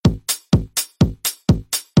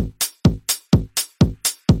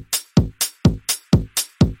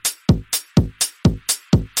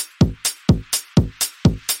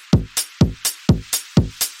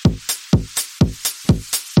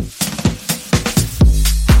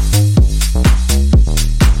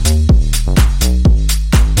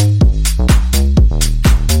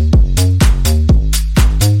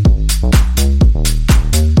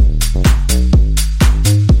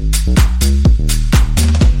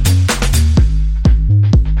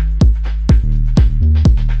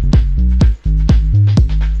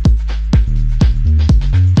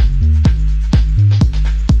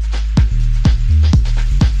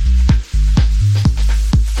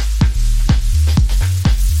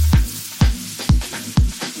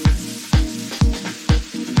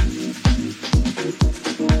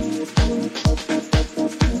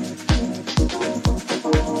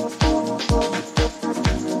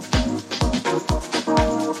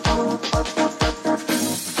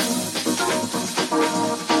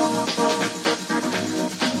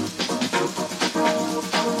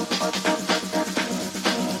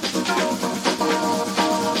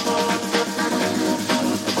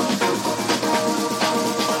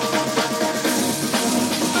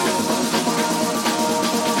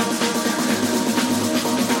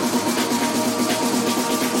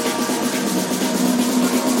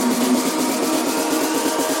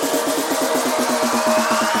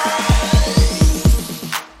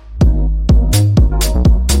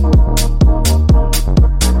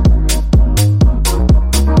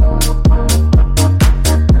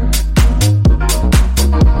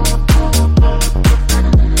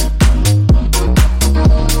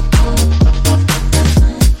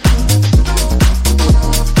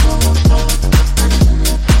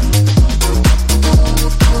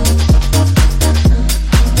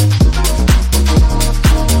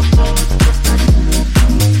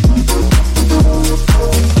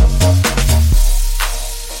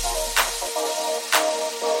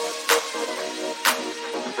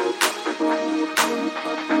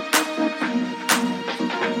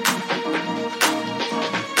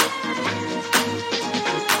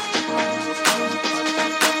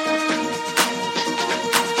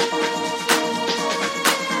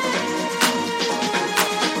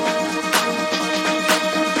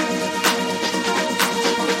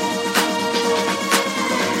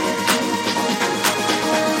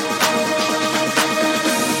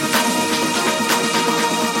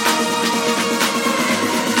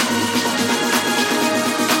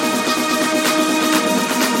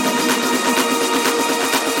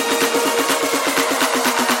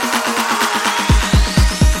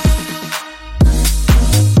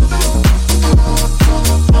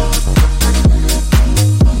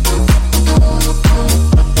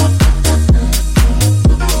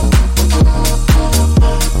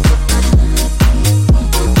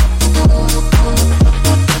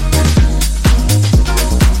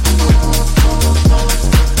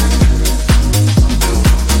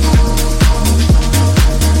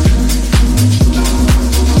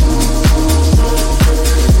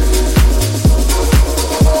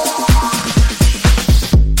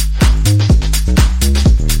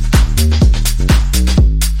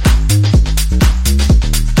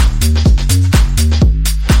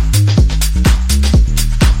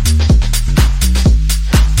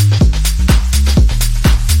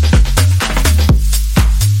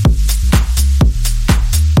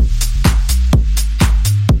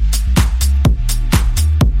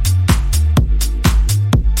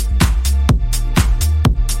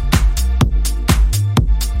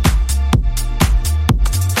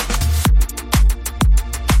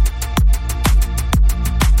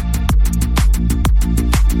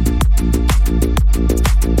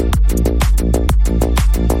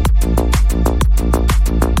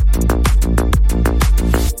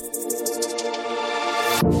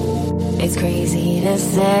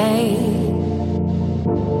say.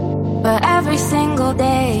 But every single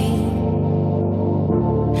day,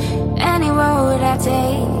 any road I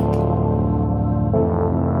take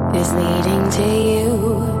is leading to you.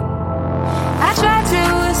 I tried to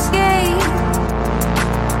escape,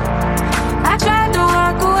 I tried to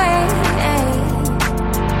walk away,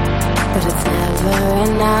 but it's never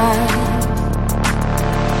enough.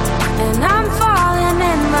 And I'm falling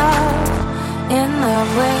in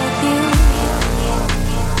love with you.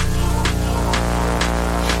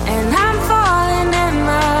 And I'm falling in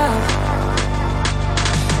love.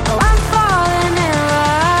 Oh, I'm falling in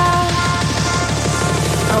love.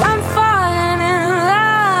 Oh, I'm falling in love.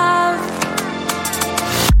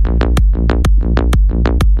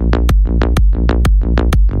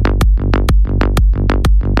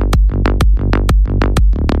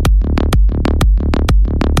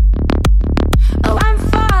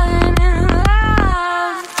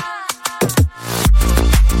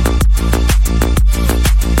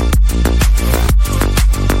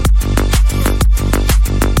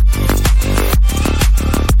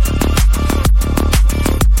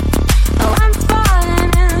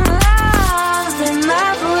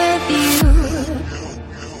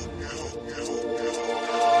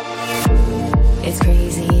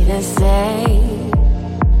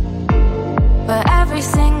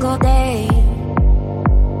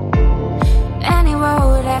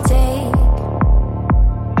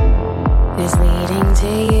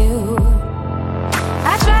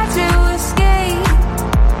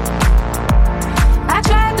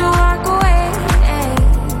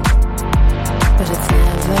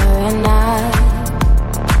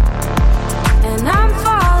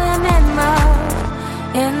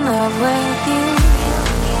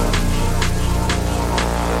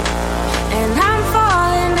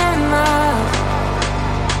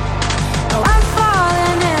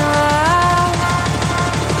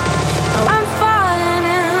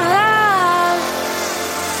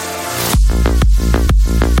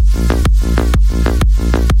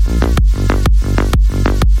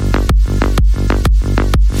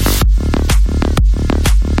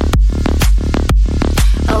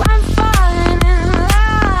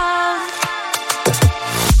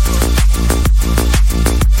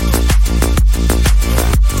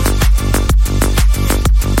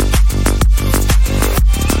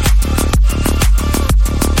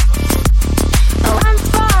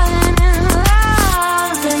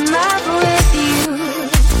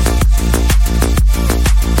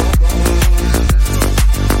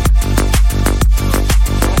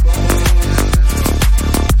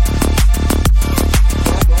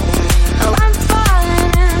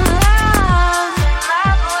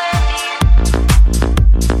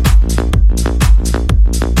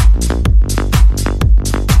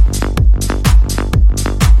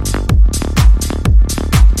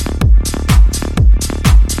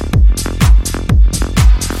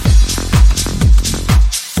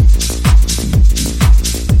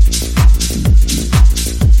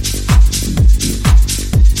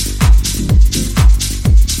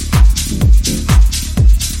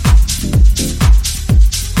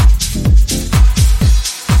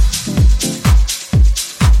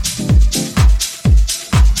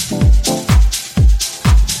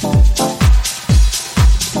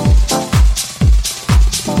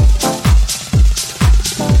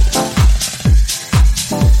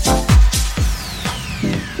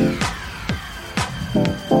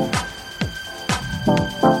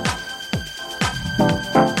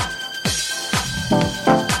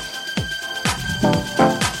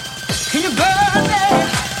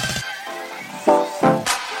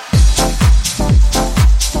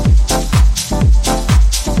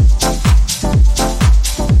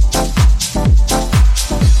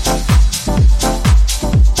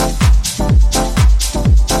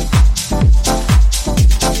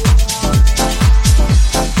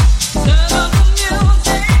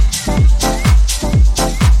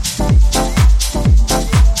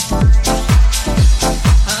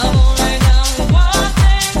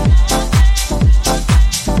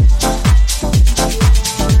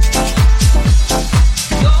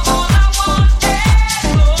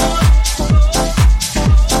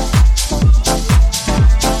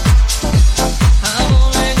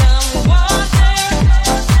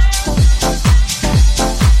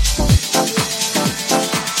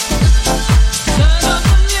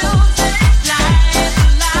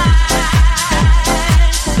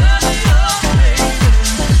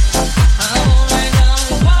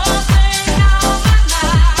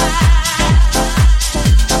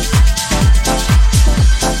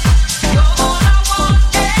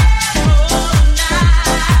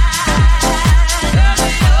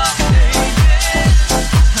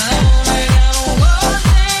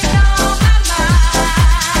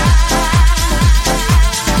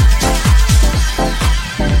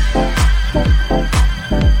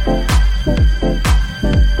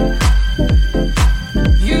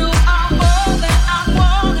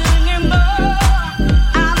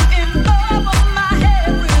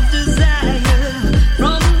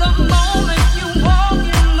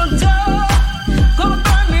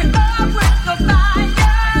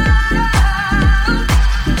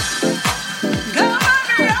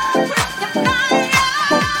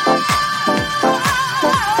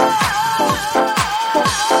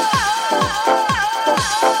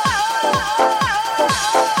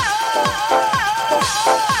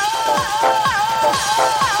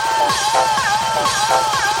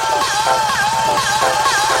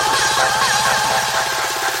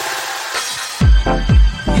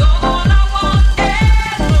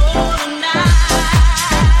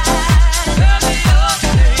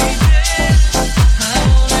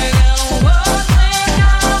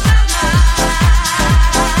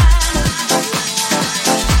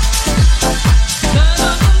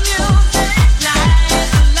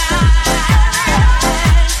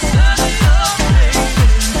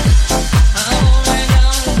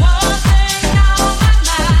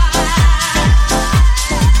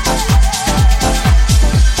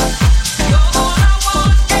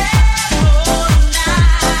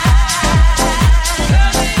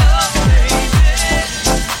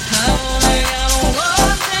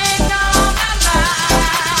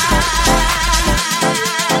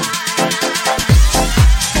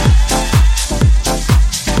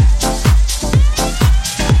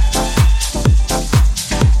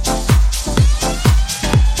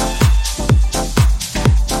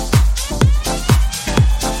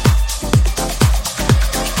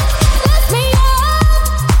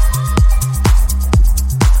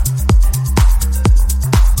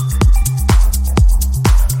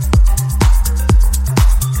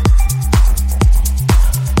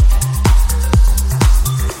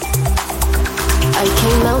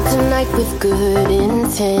 night with good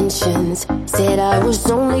intentions. Said I was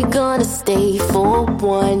only gonna stay for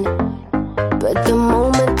one, but the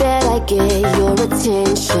moment that I get your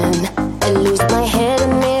attention, I lose my head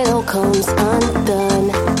and it all comes undone.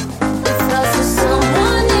 It's lost for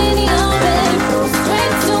someone in your bed, goes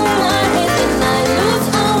straight to my head, and I lose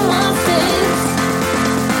all my sense.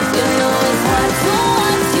 You know it's hard to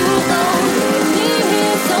watch you go, leave me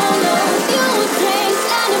here so long. You change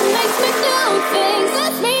and it makes me do things.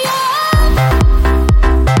 Lift me up.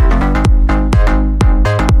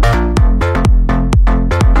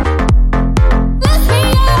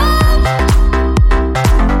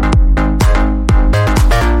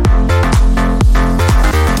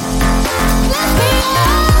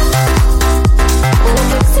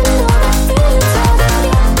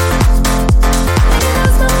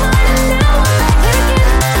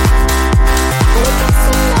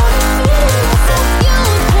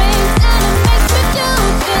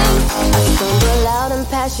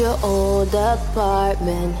 Your old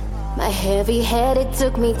apartment, my heavy head, it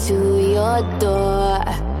took me to your door.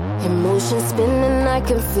 Emotions spinning, I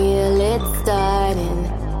can feel it starting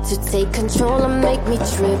to take control and make me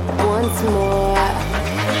trip once more.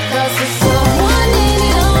 Cause there's someone in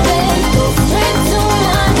your bed, goes straight to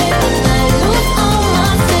my head, and I lose all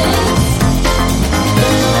my sense. You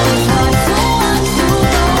know it's hard to watch you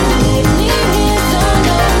go, leave me here so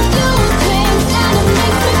long. You change and it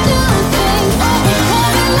makes me do things.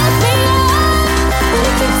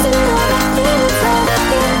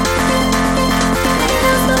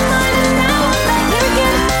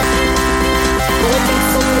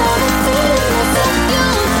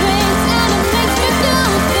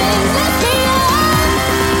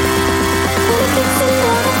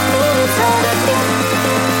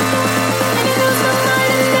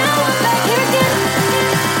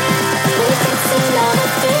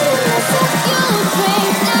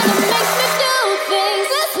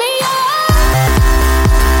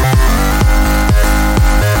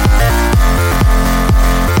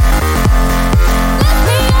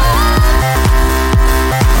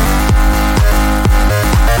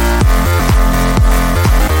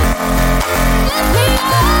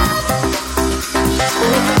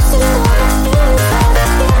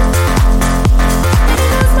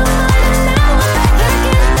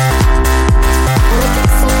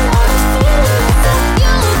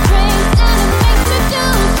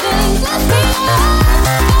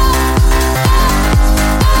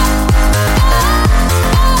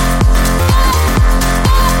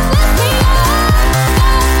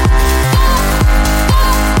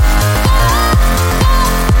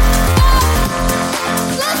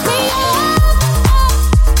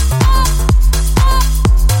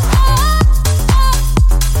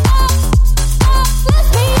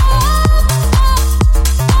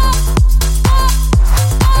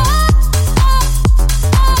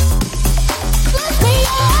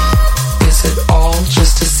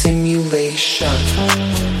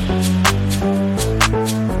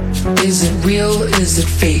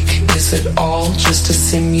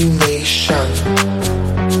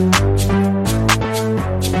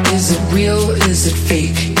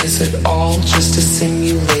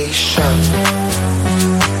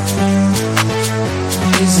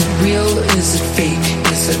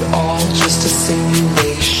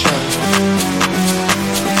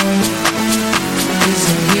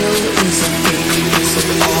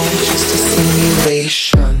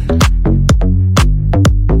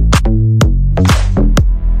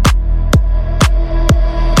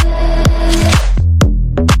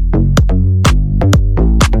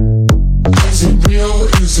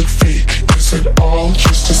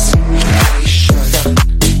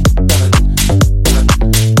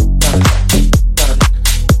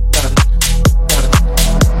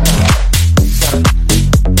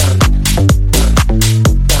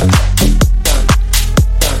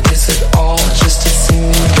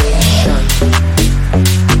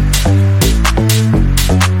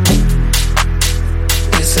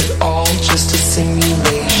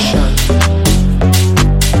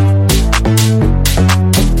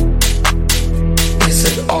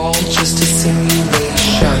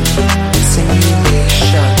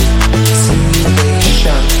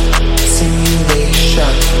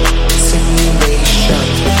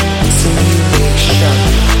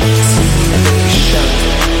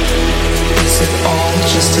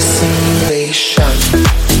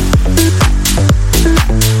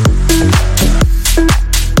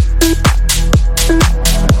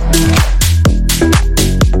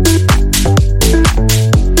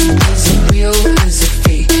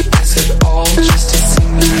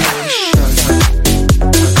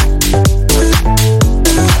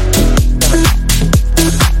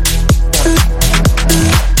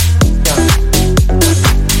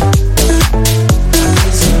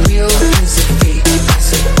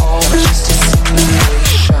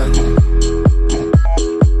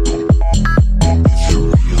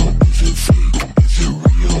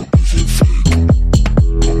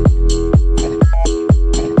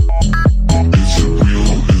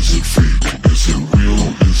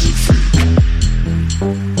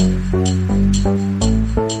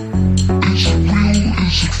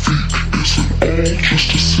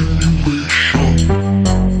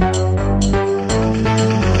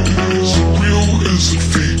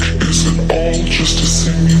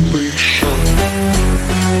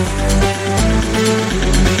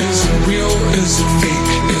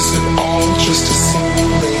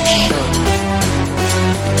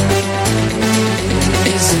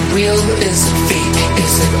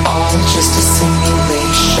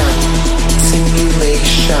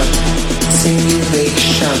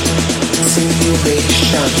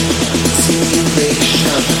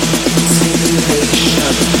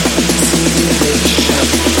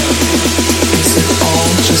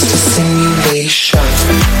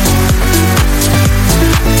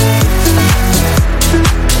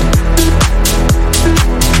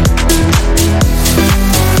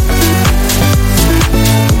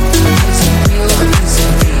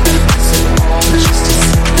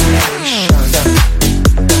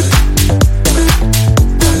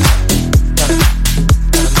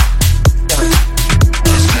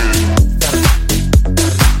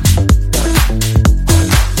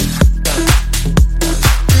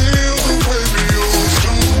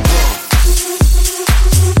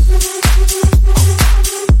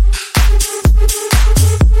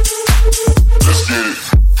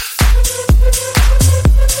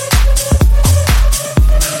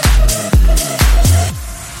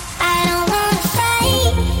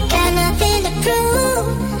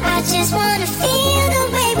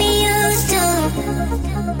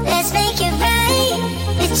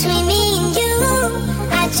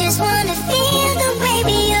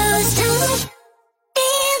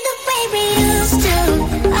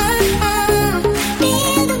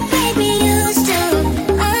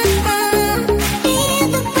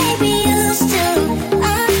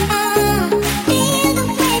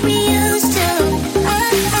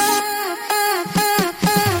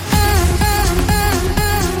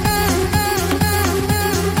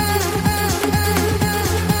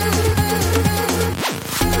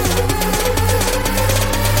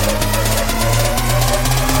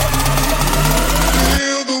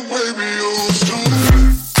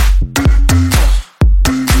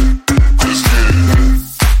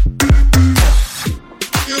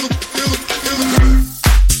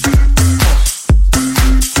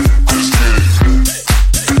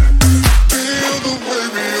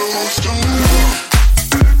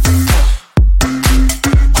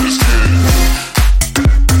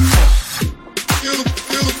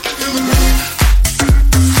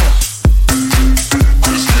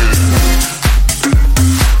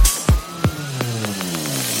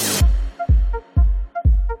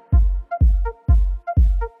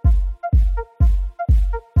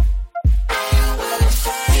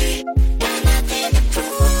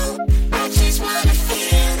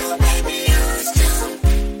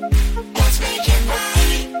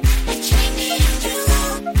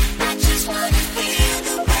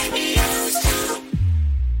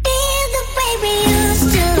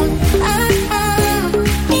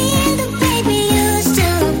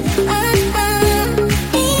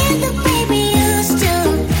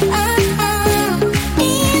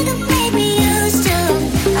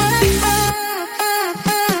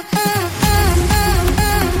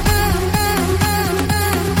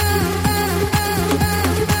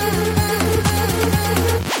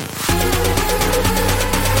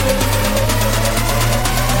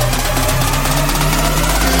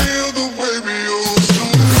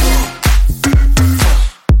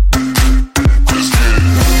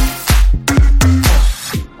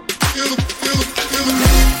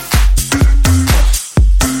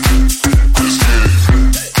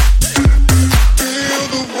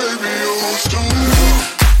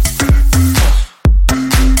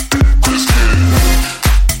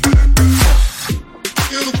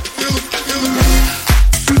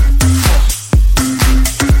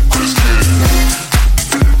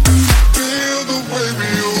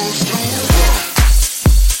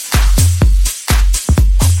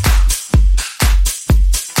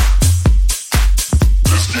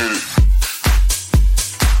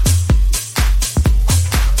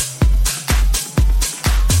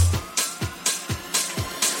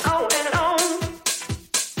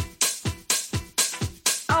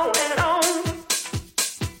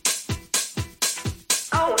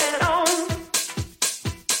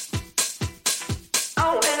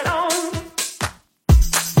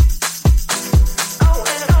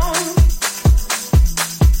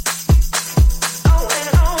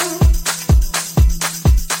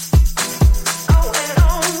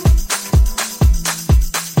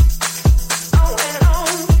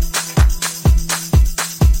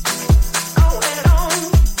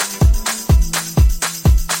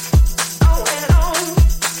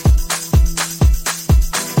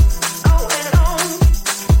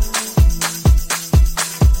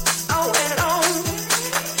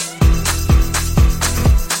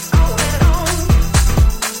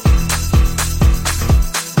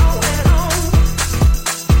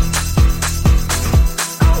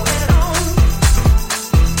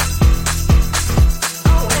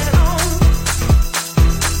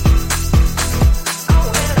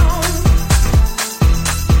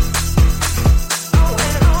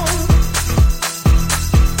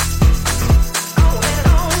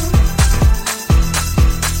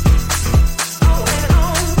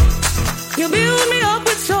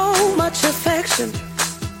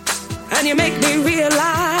 and you make me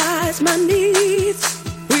realize my needs.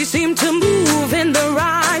 We seem to move in the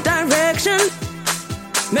right direction.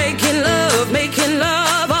 Making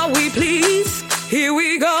love, all we please. Here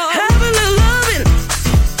we go. Have a little loving.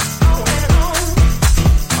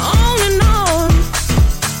 On and on.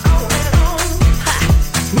 Ha.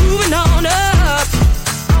 Moving on up.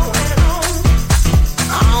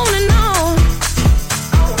 On and on.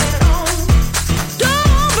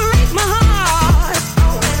 Don't break my heart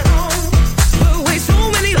the way so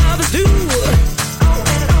many lovers do.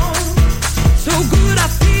 So good I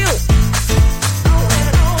feel,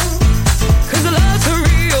 'cause the love's for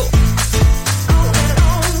real.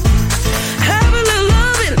 Have a little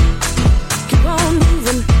loving, keep on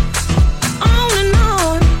moving, on and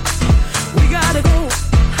on. We gotta go,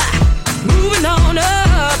 ha, moving on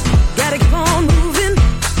up. Gotta keep on moving,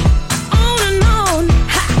 on and on,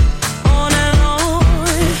 ha, on and on.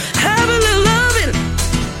 Have a little loving,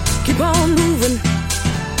 keep on moving,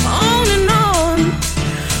 on and on.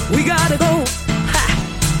 We gotta go, ha,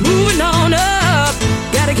 moving on up.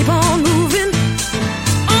 Gotta keep on moving,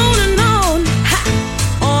 on and on, ha,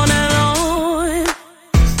 on and on.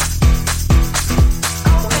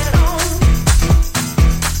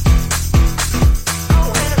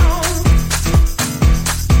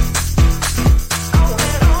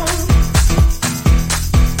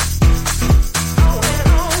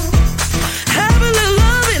 Have a little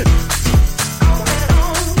loving,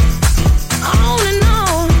 on and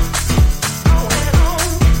on.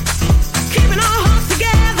 Keeping our hearts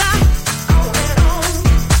together,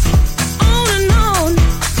 on and on.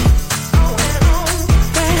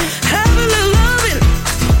 Have a little loving,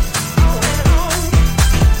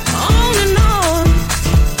 on and on.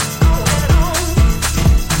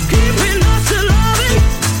 Keeping us to loving,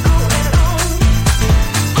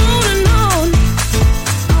 on and on.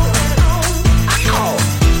 Ow.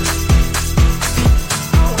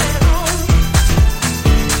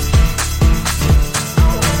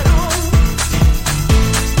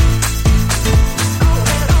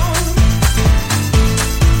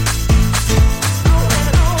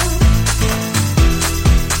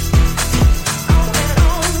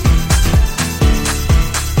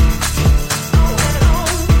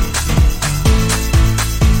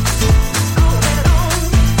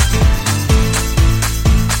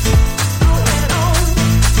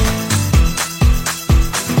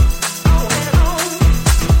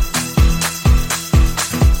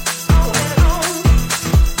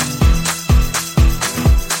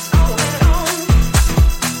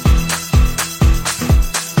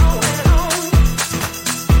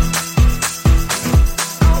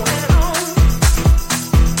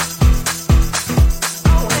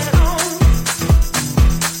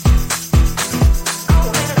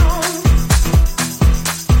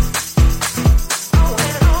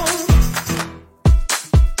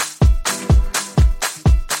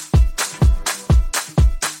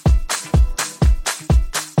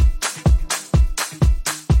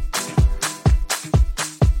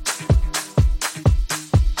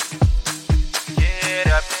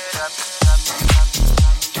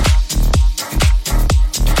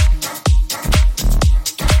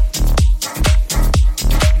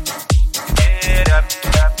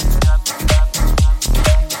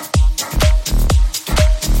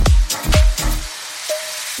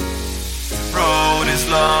 Road is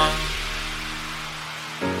long,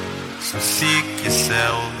 so seek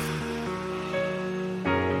yourself.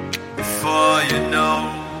 Before you know,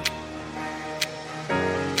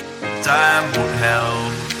 time won't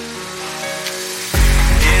help.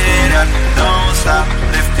 Get up, don't stop,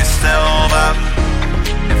 lift yourself up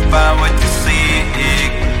and find what you seek.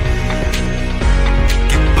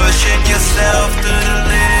 Keep pushing yourself to the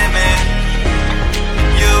limit,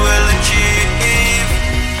 you will achieve.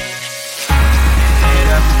 Get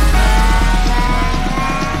up.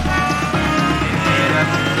 Get up.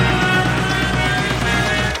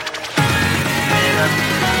 Get up.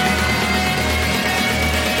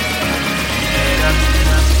 Get up.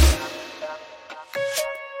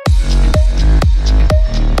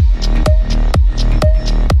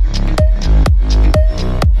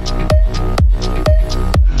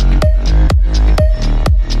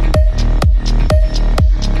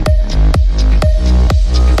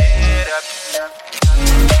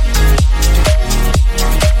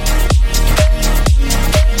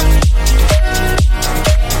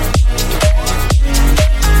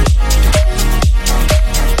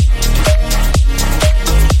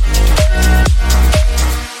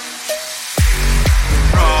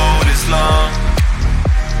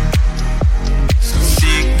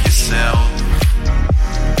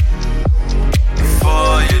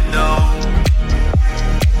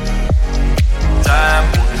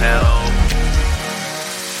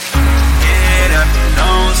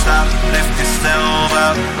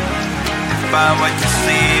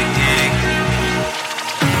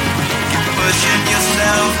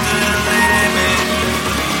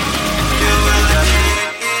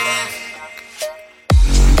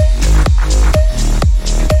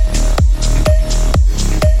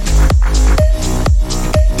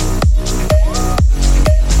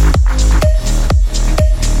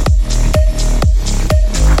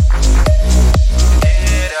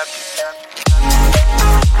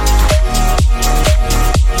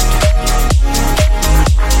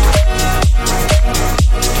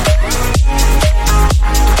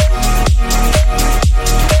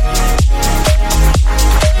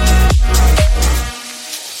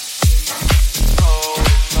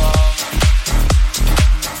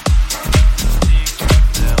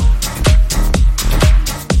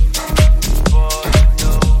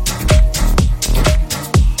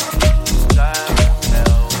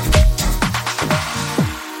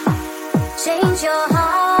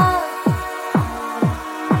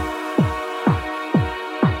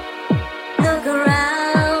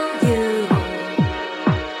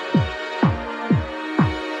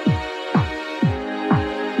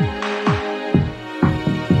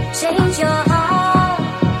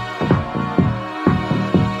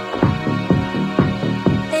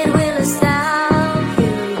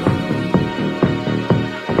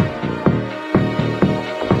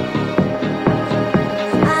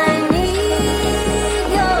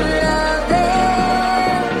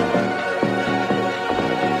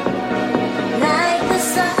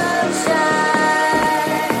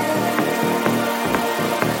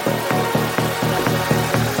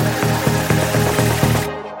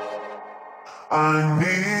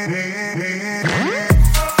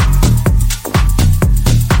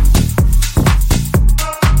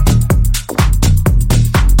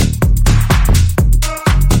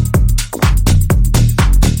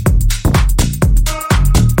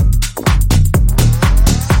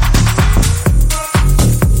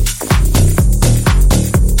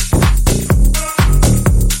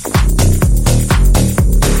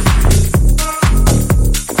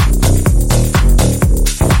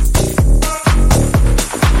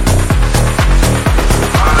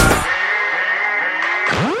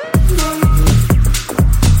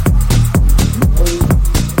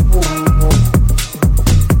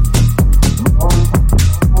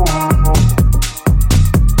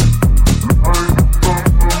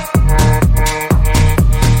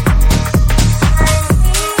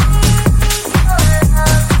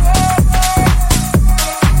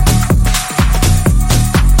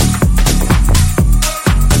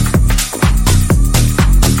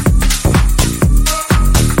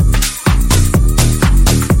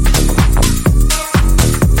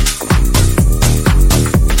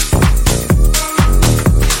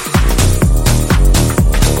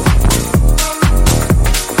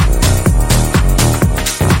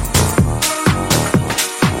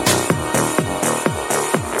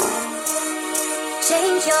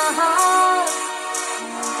 change your heart.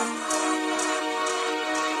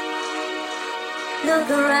 Look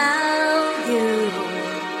around you.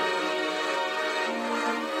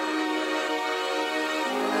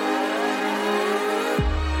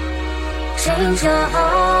 Change your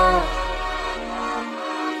heart.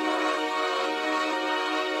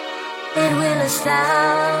 It will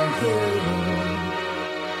astound you.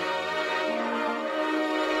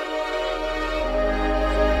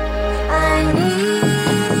 I need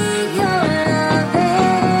your loving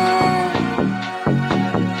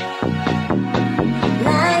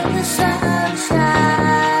like the sunshine.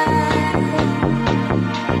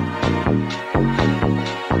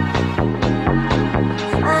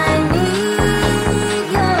 I need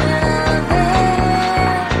your loving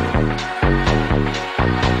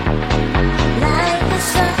like the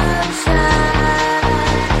sunshine.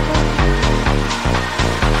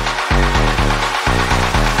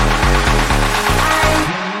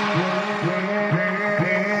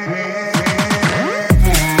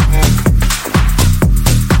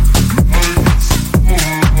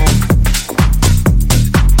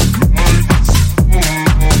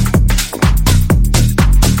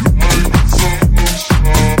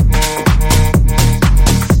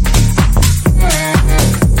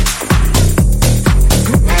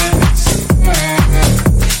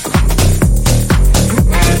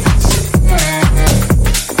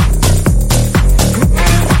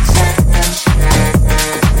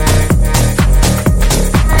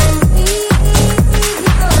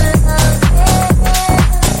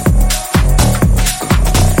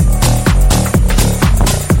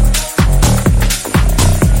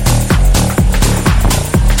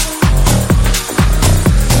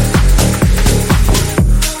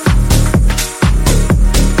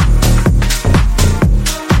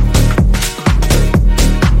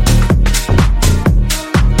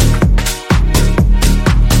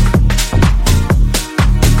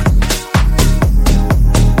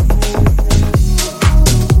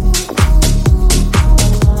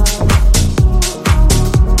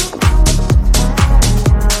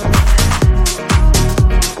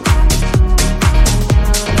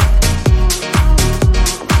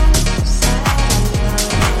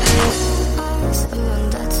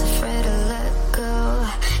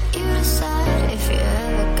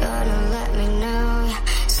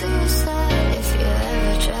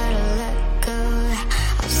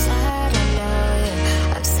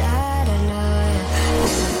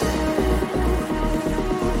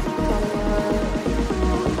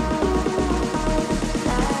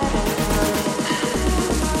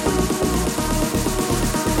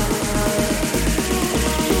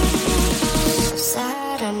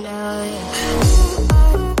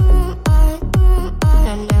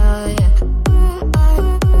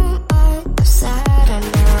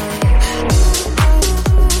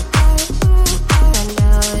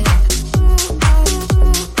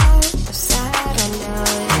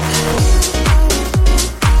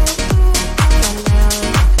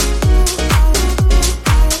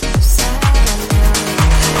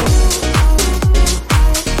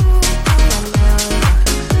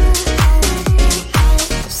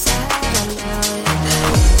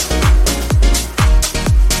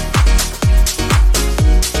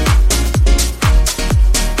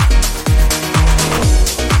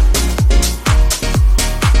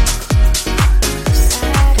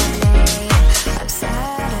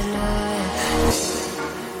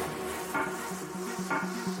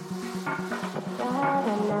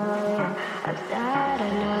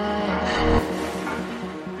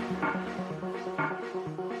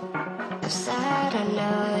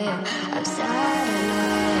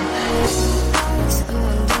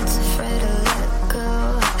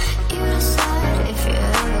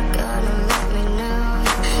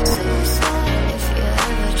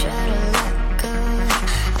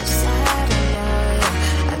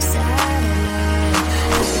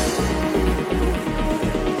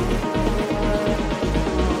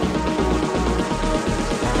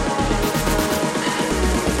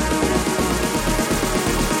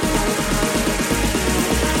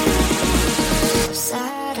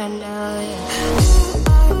 I know you.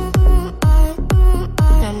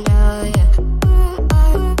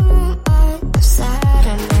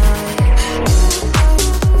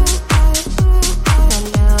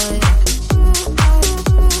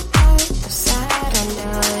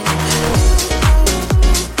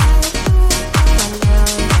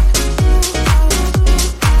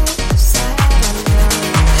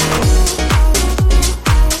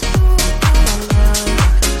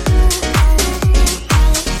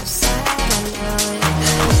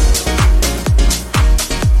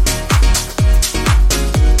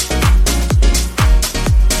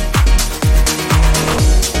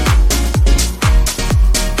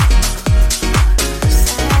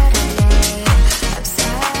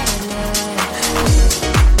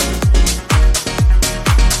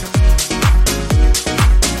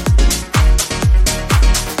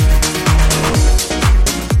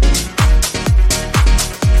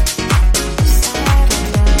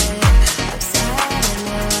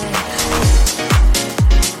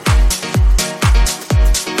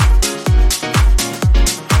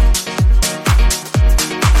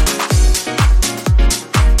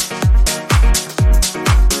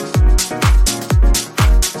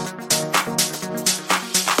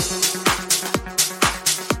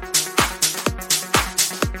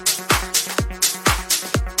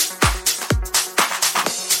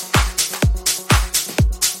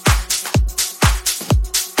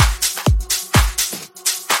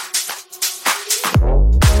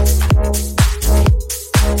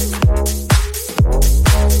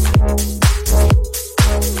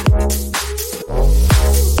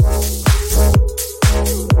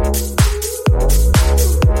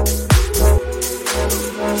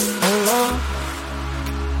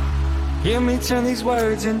 these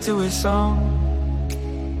words into a song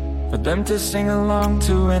for them to sing along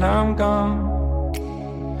to when I'm gone,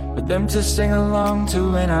 for them to sing along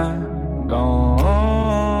to when I'm gone.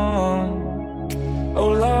 Oh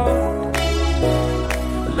Lord,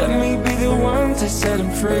 let me be the one to set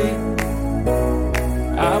them free.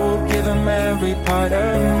 I will give them every part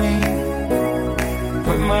of me,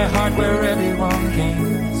 put my heart where everyone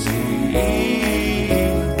can see.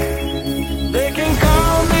 They can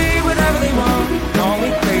call me whatever they want, call me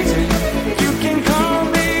crazy. You can call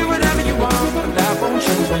me whatever you want, but that won't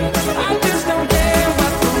change me. I just don't care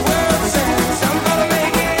what the world says, I'm gonna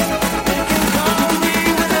make it. They can call me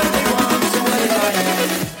whatever they want, so what if I am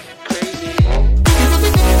crazy?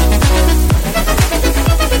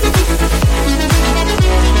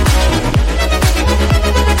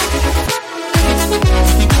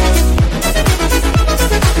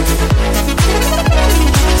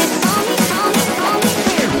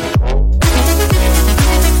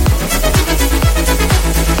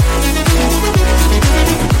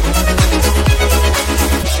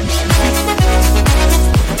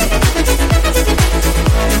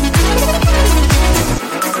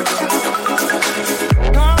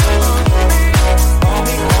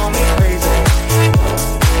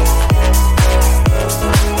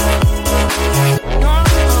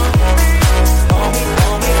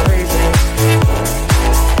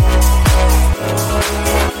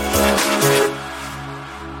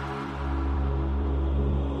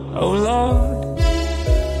 Oh Lord,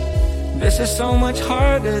 this is so much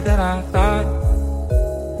harder than I thought,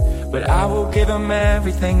 but I will give them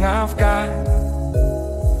everything I've got.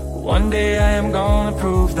 One day I am gonna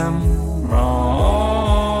prove them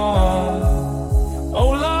wrong.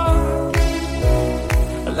 Oh Lord,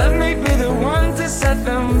 let me be the one to set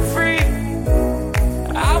them free.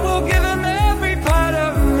 I will give them every part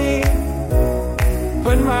of me,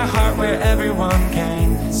 put my heart where everyone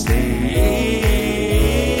can see.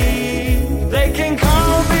 They can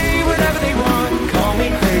call me whatever they want, call me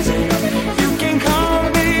crazy. You can call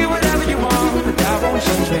me whatever you want, but that won't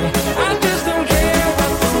change me. I just don't care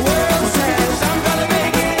what the world says, I'm gonna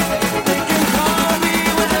make it.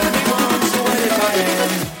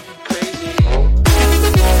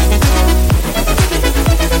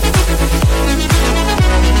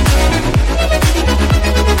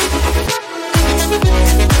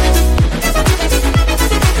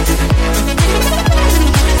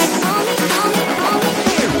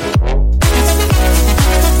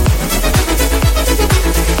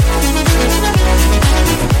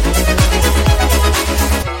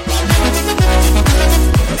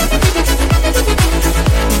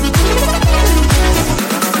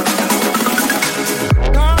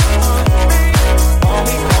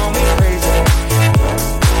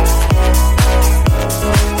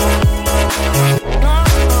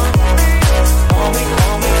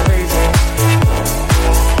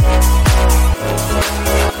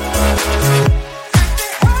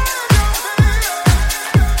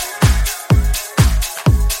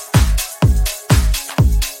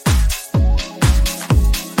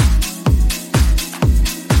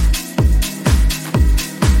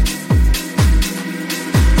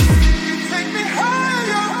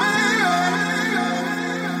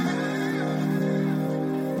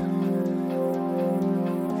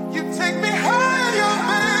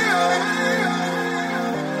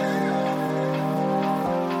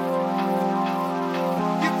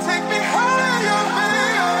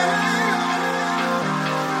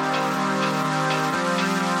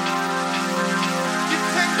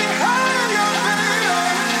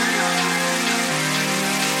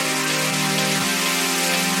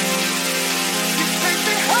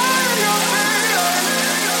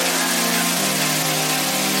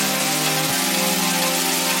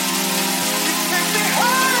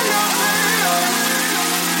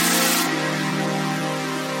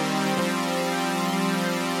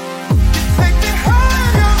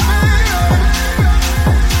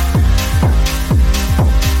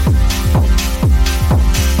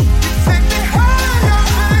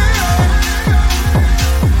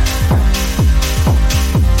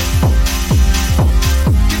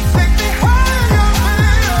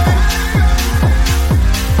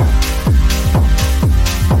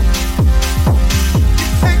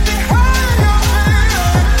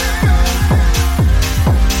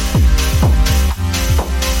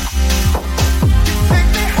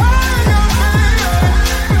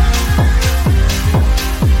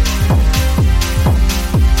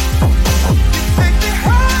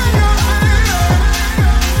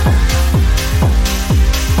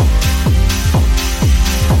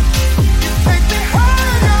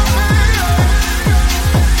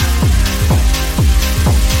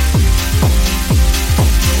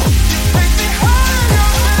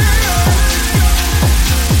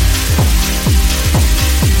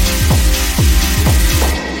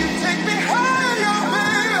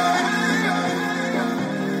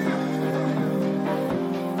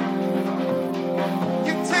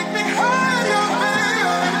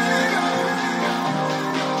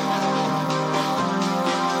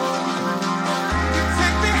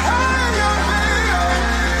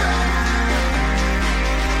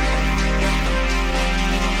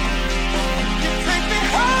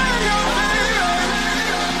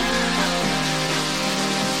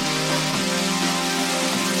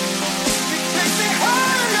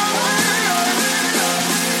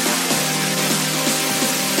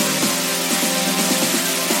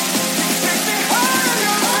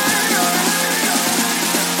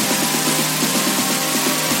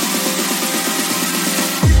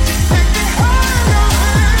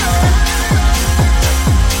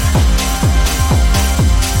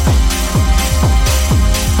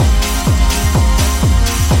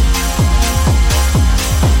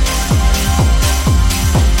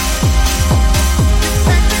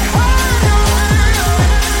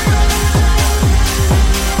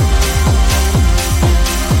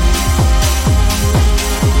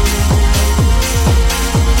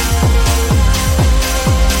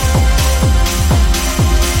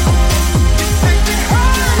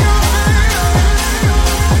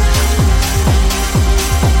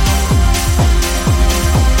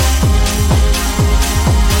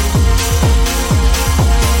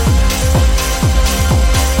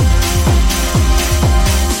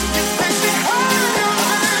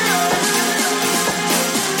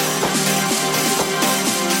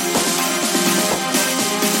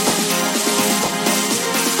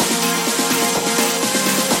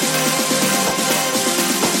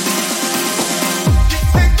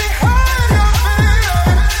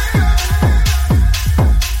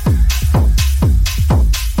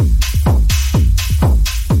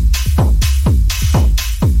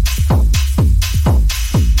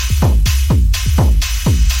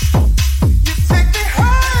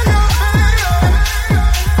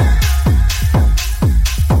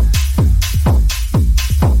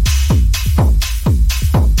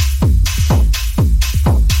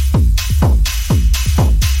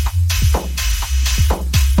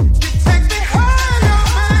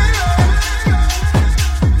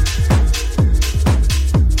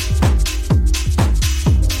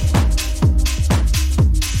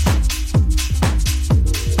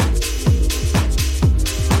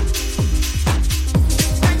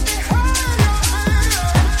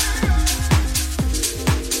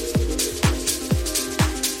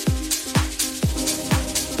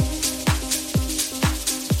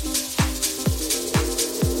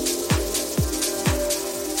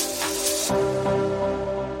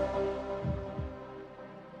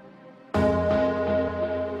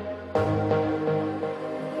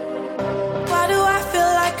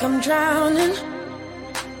 I'm drowning,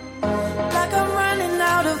 like I'm running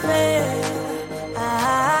out of air.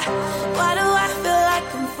 Why do I feel like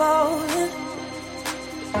I'm falling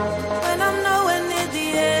when I'm nowhere near the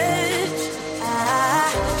edge?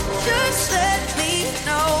 Just let me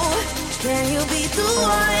know, can you be the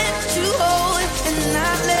one to hold and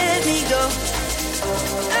not let me go?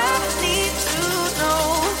 I need to know,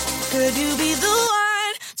 could you be the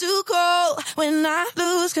one to call when I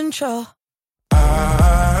lose control?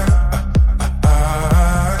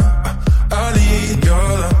 I need your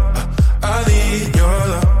love. I need your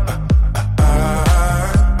love.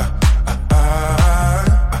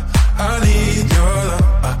 I need your love.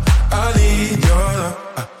 I need your love.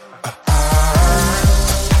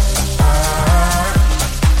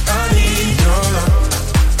 I need your love.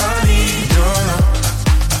 I need your love.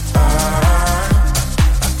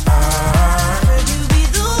 Could you be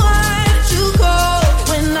the one to call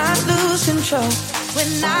when I lose control?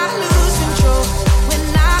 When I lose control, when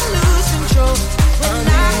I lose control, when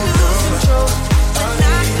I lose control, when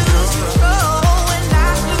I lose control, when I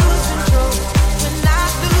lose control, when I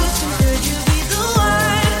lose control. Could you be the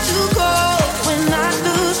one to call when I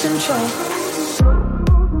lose control?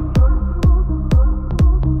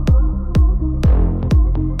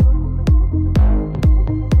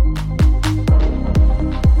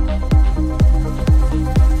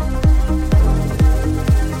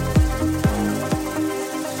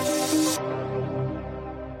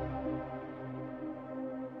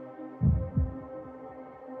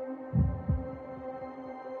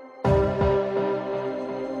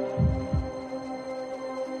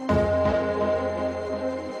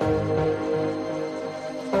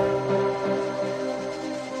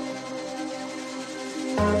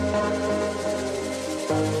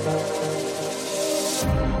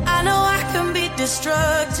 I know I can be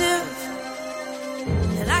destructive,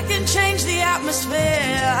 and I can change the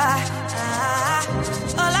atmosphere.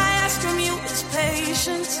 All I ask from you is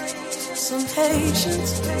patience, some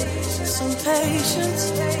patience, some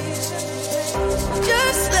patience.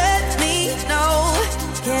 Just let me know,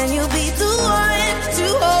 can you be the one to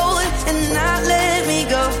hold and not let me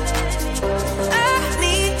go? I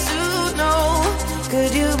need to know,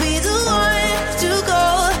 could you be the one to go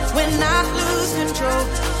when I lose control?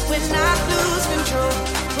 When I lose control,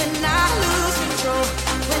 when I lose control,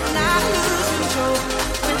 when I lose control,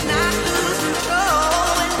 when I lose control,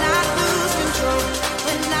 when I lose control,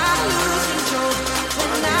 when I lose control,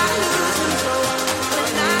 when I lose control,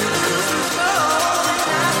 when I lose control, when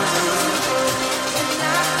I lose control, when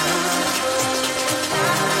I lose control,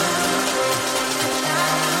 when I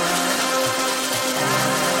lose control.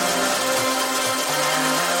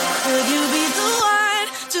 Could you be the one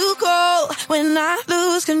to call when I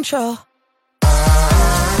lose control?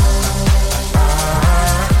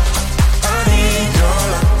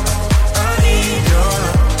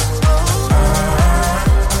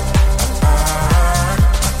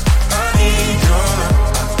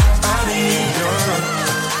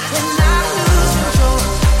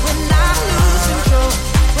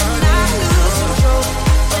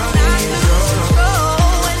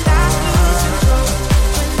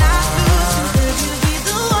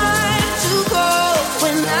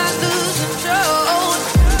 When I lose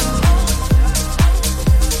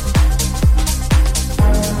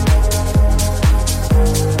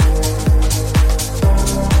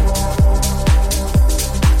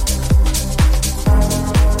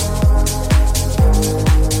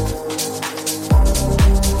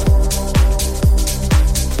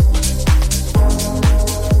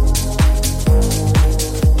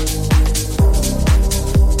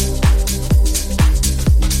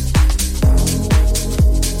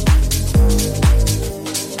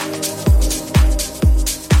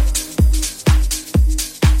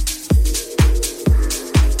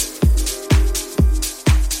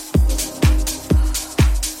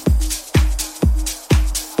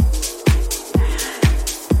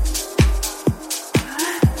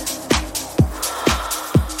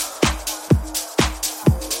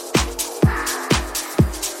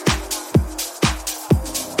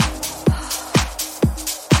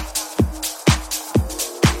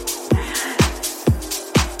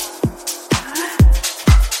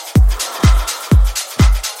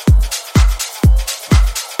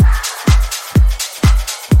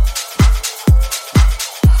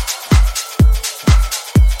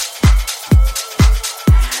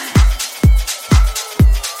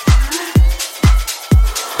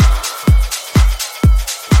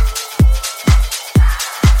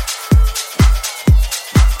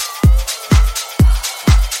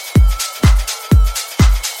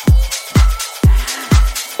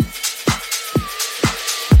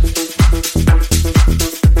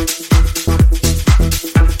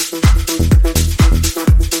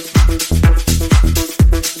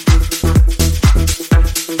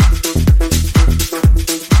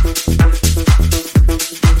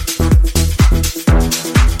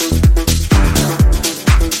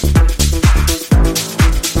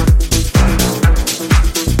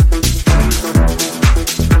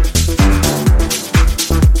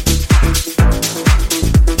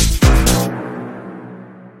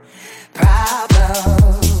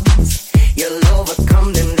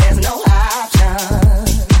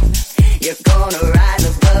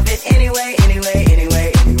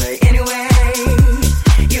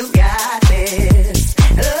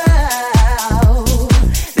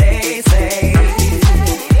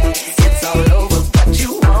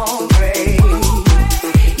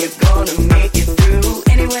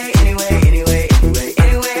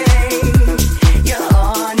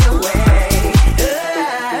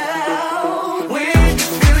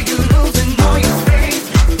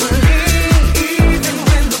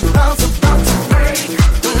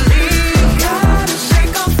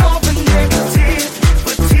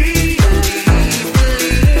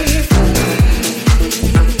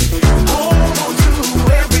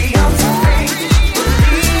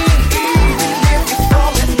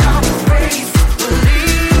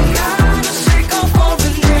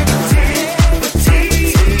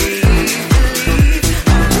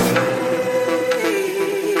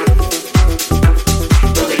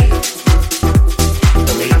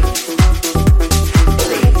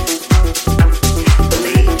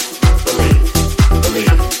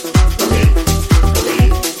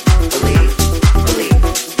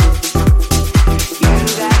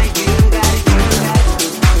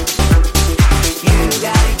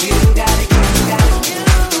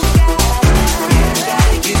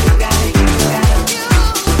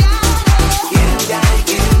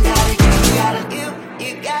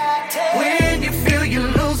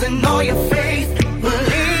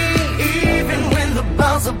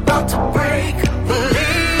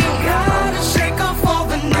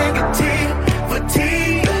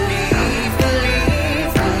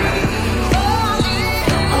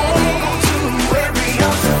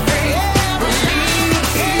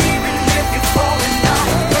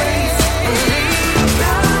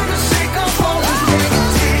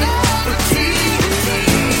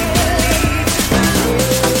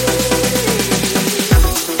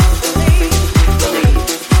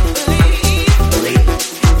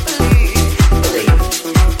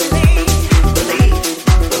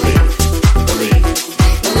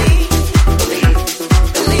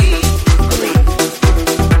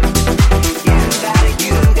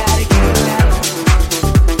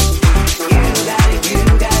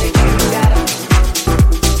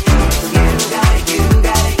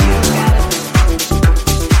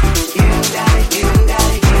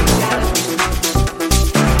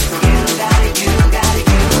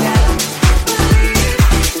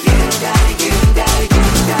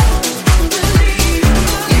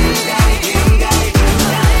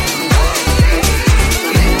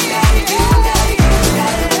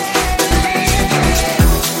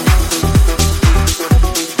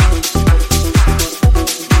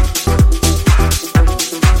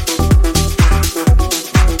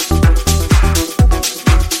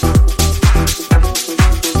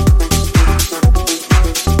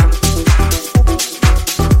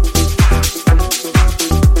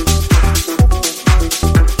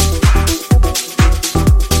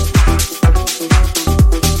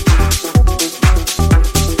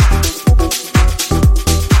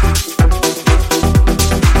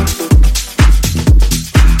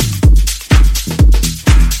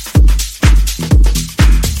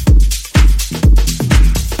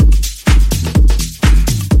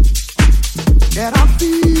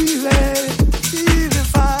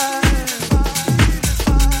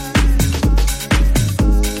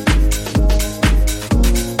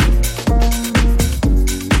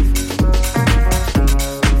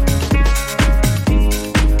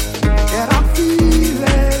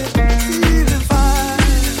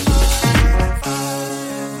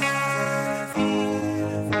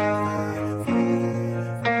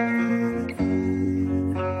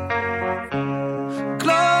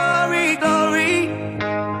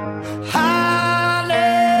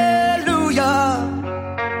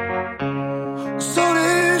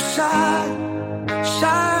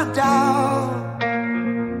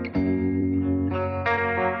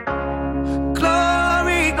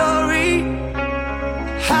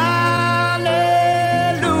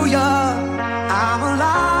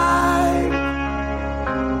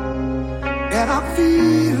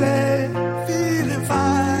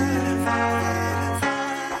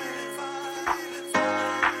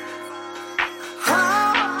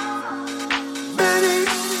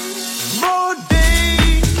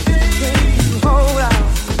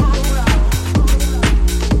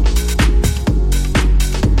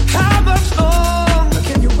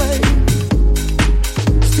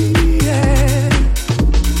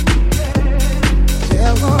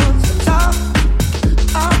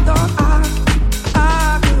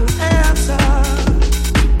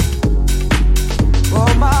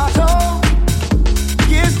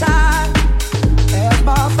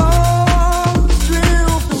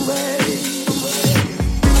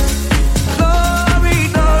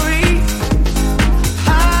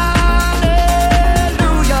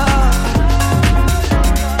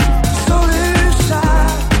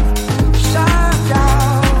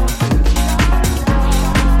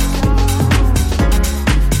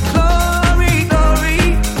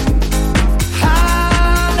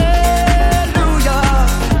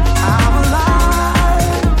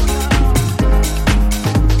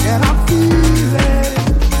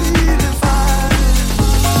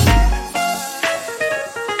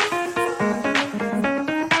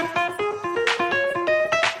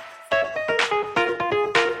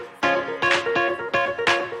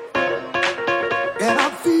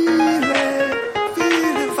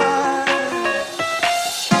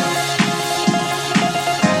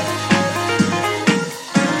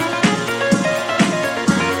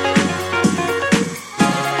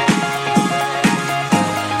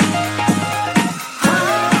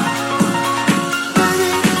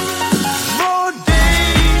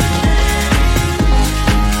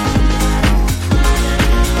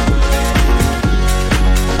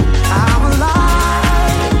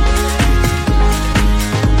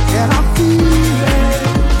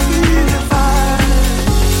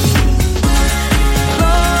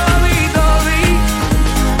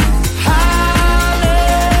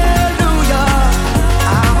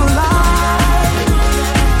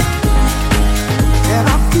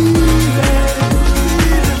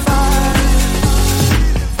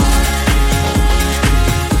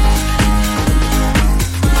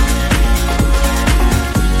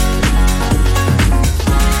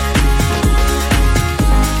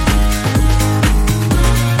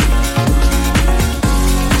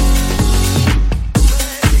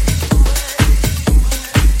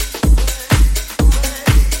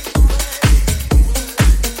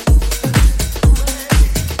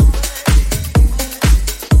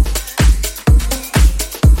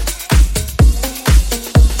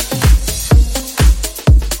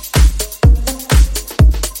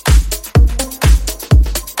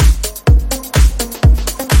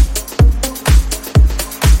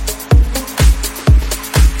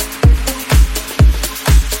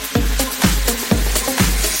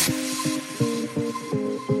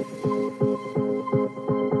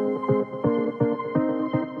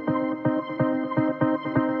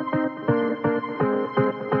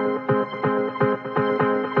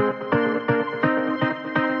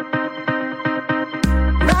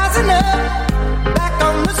back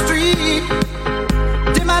on the street.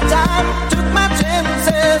 Did my time, took my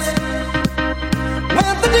chances.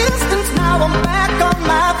 Went the distance, now I'm back on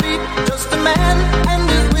my feet. Just a man and